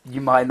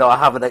you might not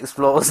have an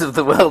Explorers of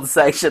the World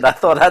section. I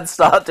thought I'd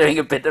start doing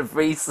a bit of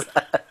research.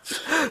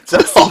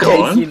 Just in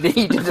case you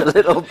needed a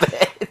little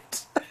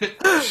bit.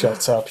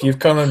 Shut up. You've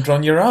gone and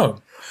drawn your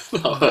own.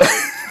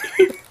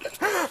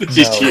 This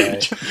is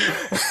huge.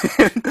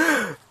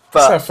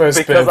 But our first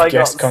because bit of I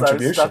guest got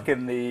contribution. so stuck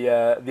in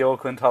the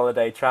Auckland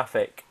holiday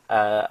traffic,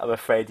 I'm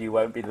afraid you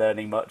won't be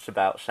learning much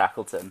about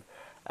Shackleton.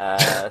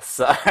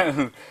 So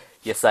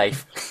you're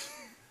safe.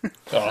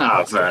 Fair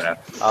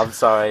enough. I'm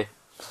sorry.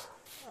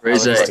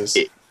 Fraser,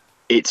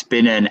 it's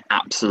been an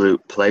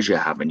absolute pleasure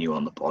having you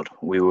on the pod.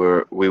 We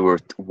were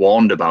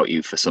warned about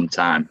you for some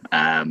time,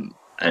 and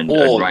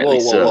rightly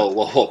so.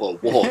 Whoa.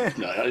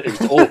 No, it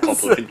was all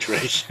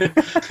complimentary.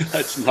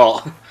 That's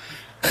not.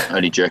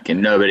 Only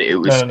joking. No, but it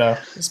was. No.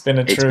 It's been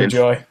a true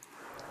joy.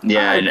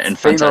 Yeah, and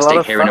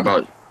fantastic hearing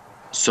about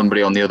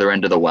somebody on the other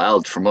end of the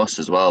world from us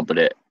as well.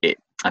 But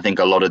I think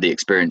a lot of the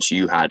experience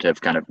you had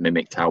have kind of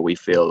mimicked how we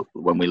feel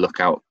when we look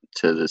out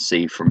to the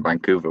sea from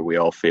Vancouver. We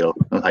all feel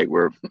like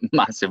we're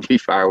massively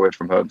far away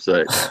from home.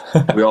 So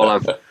we all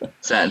have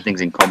certain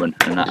things in common,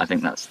 and I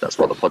think that's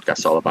what the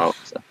podcast's all about.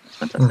 So it's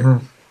fantastic.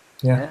 Mm-hmm.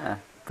 Yeah,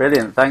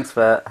 brilliant. Thanks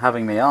for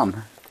having me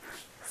on.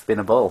 It's been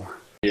a ball.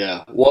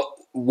 Yeah.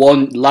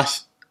 One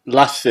last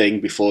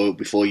thing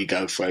before you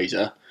go,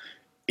 Fraser.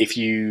 If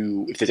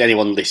there's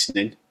anyone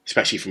listening,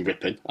 especially from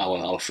Ripon,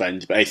 our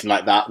friends, but anything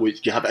like that, do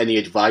you have any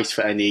advice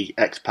for any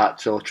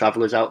expats or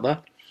travellers out there?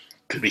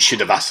 Because we should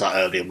have asked that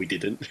earlier and we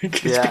didn't.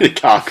 It's been a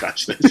car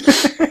crash.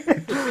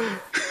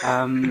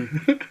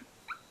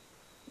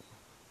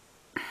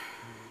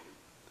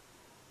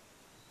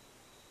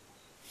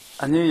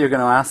 I knew you were going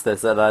to ask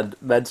this, and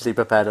I'd mentally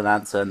prepared an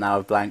answer, and now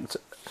I've blanked.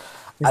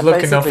 He's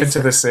looking off into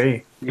the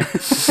sea.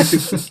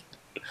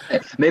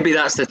 Maybe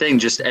that's the thing.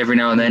 Just every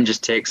now and then,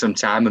 just take some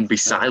time and be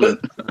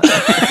silent.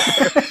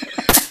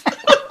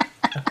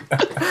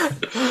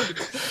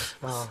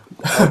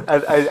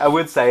 I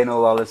would say, in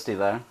all honesty,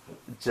 though,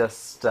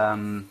 just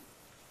go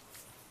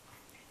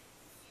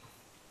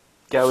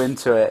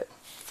into it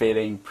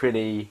feeling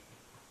pretty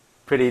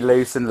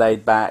loose and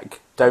laid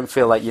back. Don't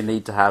feel like you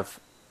need to have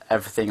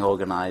everything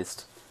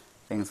organised.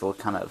 Things will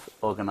kind of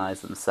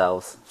organise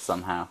themselves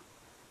somehow,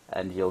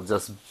 and you'll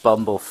just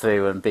bumble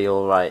through and be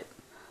all right.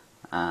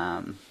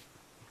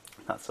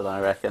 That's what I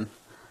reckon.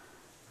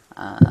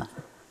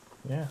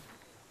 Yeah.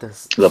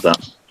 Love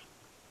that.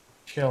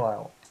 Chill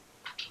out.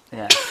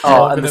 Yeah.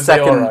 Oh, and the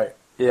second. All right.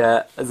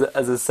 Yeah. As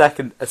a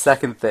second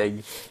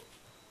thing,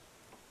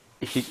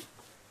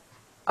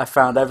 I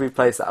found every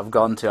place that I've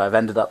gone to, I've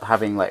ended up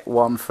having like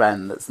one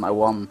friend that's my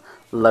one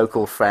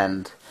local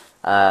friend.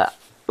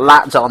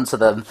 Latch onto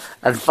them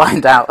and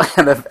find out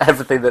kind of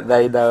everything that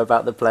they know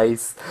about the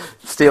place,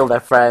 steal their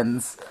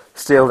friends,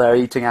 steal their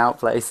eating out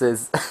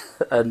places,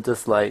 and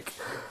just like,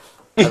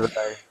 I don't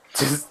know,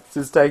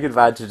 just take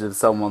advantage of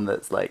someone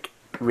that's like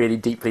really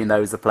deeply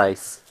knows the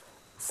place,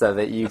 so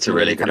that you can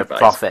really kind of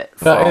profit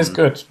from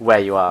where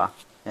you are.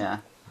 Yeah,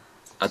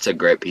 that's a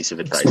great piece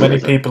of advice. So many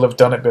people have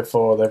done it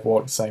before. They've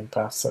walked the same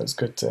path, so it's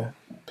good to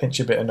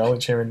pinch a bit of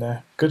knowledge here and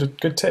there. Good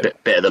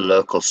tip. Bit of the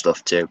local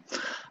stuff too.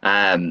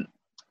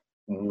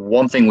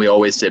 One thing we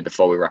always say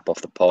before we wrap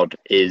off the pod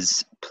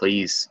is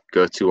please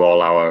go to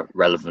all our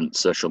relevant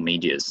social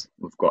medias.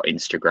 We've got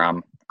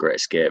Instagram, Great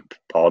Escape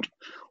Pod.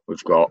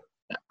 We've got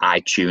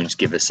iTunes,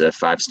 give us a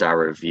 5-star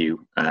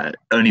review.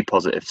 Only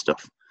positive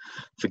stuff.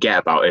 Forget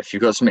about it. If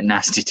you've got something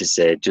nasty to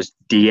say, just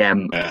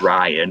DM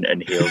Ryan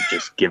and he'll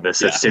just give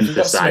us a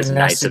synthesized,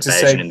 nicer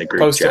version in the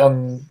group chat.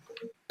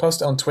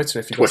 Post it on Twitter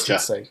if you've got something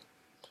to say.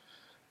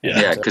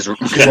 Yeah, because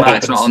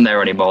Ryan's not on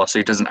there anymore, so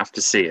he doesn't have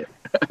to see it.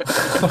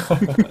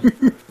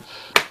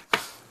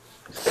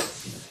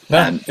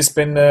 It's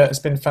been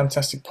a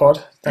fantastic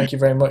pod. Thank you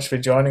very much for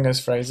joining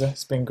us, Fraser.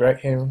 It's been great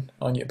hearing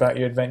about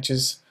your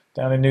adventures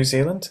down in New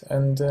Zealand,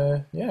 and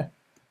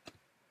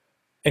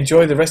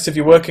enjoy the rest of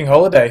your working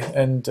holiday,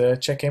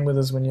 and check in with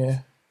us when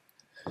you're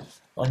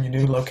on your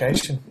new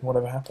location,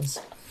 whatever happens.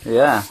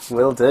 Yeah,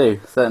 will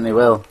do. Certainly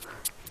will.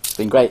 It's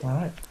been great. All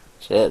right.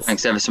 Cheers.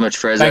 Thanks ever so much,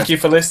 Fraser. Thank you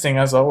for listening,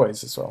 as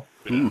always, as well.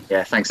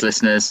 Yeah, thanks,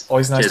 listeners.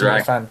 Always nice Cheers, to be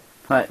a fan.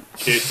 Right.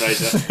 Cheers,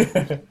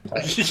 Fraser.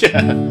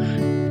 Yeah.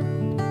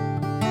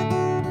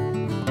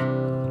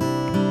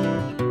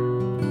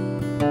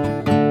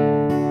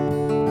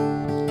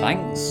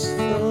 Thanks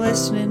for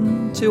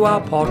listening to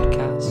our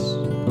podcast.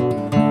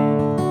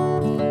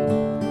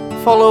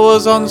 Follow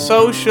us on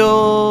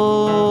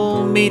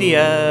social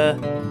media.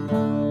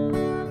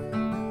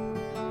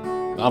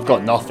 I've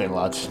got nothing,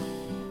 lads.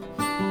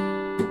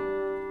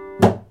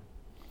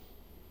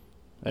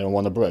 Anyone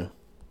want a brew?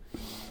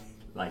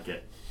 Like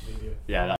it. Yeah.